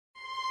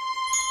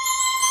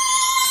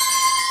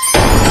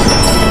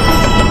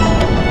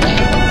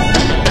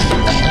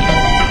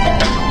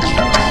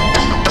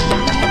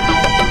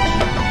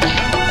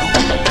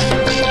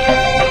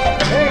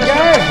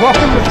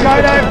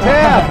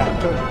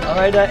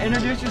right,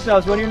 introduce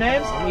yourselves. What are your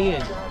names? I'm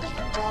Ian.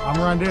 I'm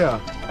Rondell.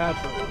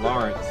 Patrick.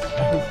 Lawrence.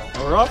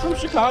 We're all from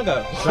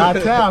Chicago.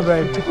 Shot-town,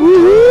 baby.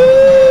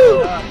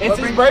 It's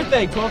his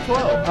birthday,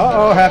 12/12.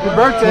 Uh-oh, happy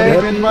birthday.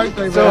 Happy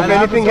birthday, So if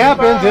anything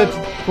happens, it's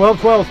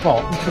 12/12's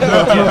fault.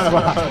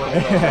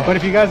 But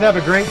if you guys have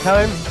a great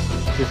time,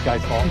 it's this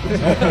guy's fault.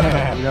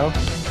 You know?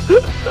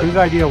 Whose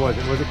idea was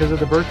it? Was it because of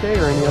the birthday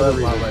or any other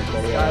reason?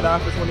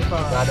 Skydive for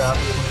 25. Skydive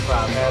for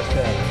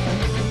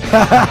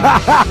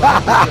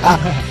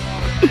 25.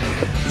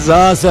 This is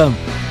awesome.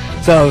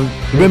 So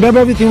remember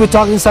everything we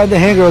talked inside the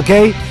hangar,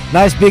 okay?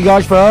 Nice big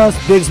arch for us,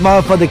 big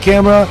smile for the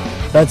camera.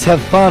 Let's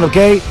have fun,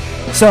 okay?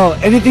 So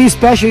anything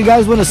special you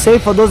guys want to say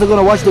for those that are going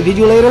to watch the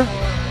video later?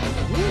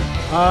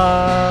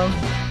 I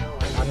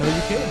know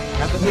you can.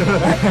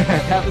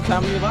 Have the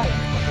time of your life.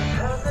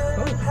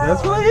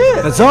 That's what it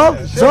is. That's all?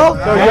 That's all?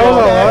 So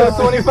YOLO,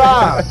 25.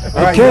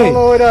 All right, Okay.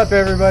 YOLO it up,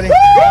 everybody.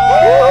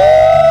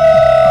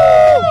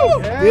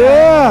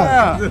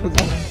 Yeah.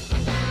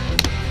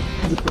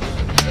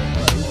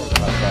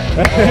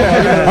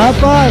 High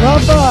five, high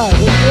five.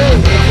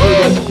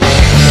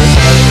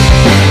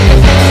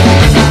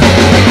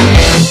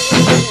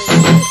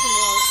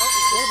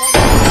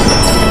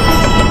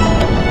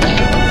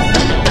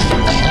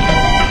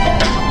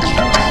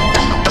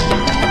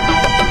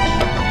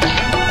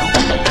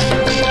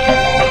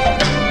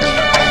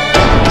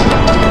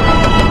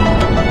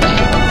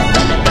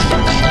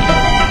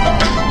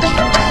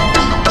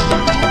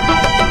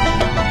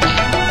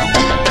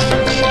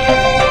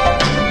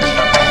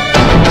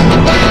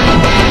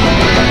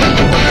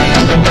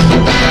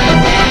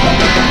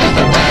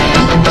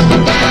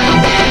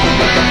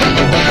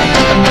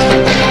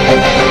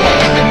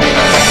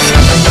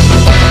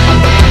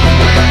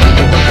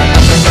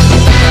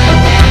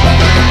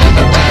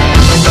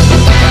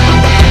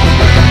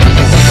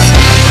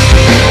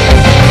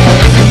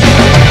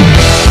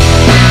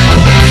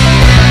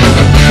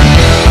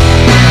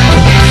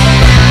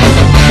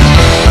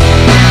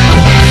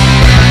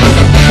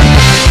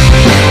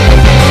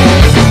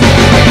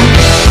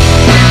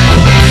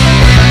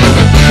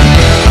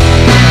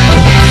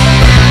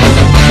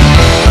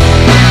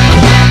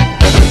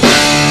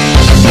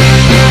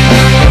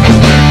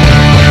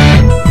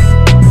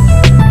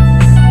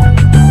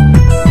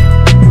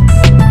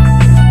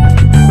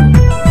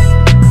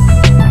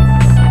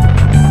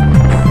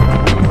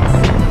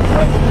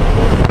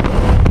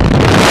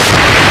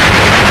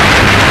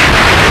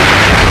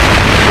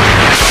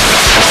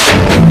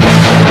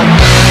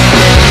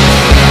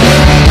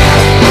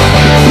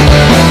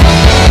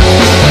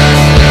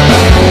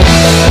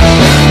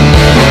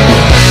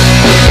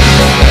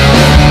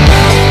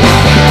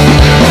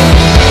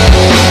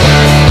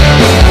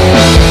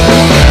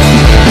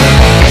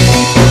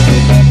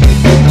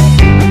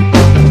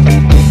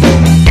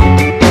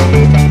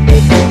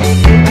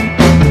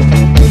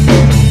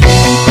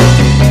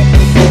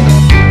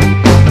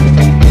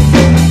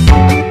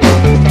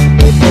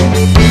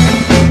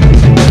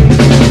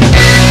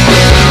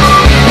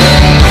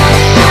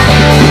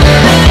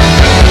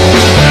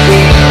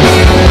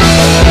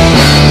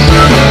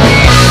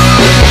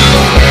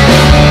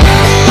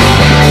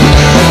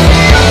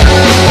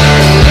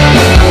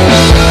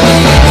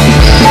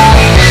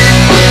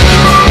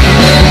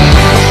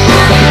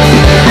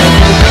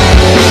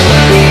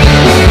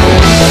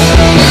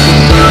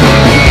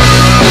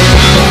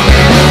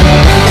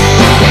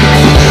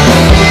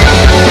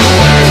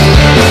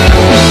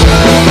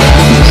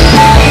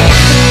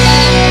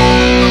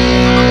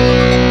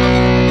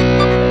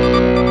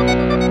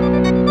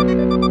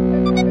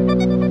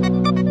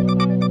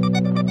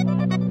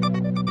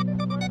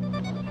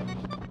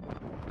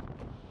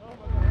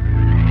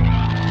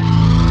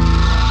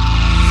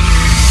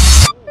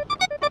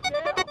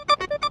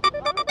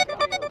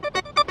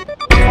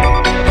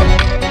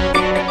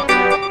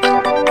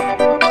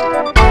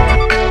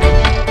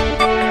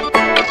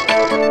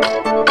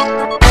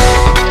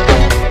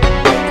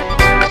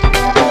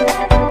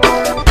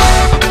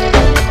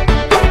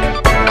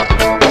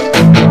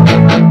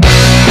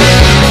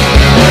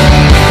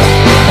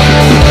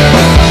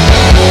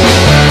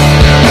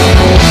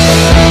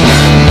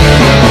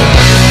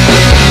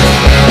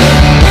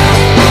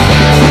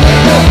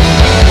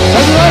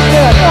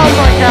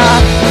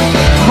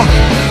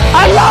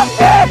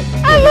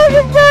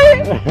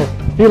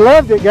 He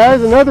loved it,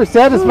 guys. Another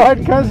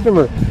satisfied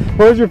customer.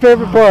 What was your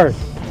favorite part?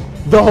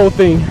 The whole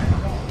thing.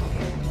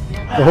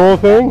 The whole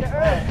thing?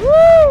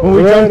 When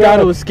we jumped out,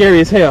 it was scary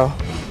as hell.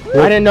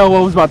 I didn't know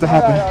what was about to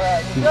happen.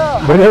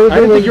 But I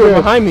didn't think you were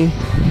behind me.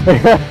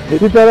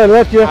 You thought I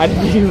left you? I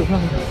didn't think you were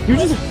behind me.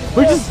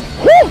 We're just,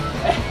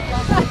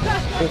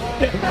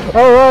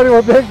 Alrighty,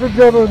 well, thanks for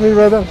jumping with me,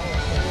 brother.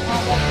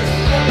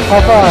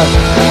 High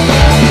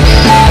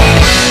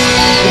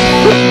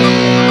five.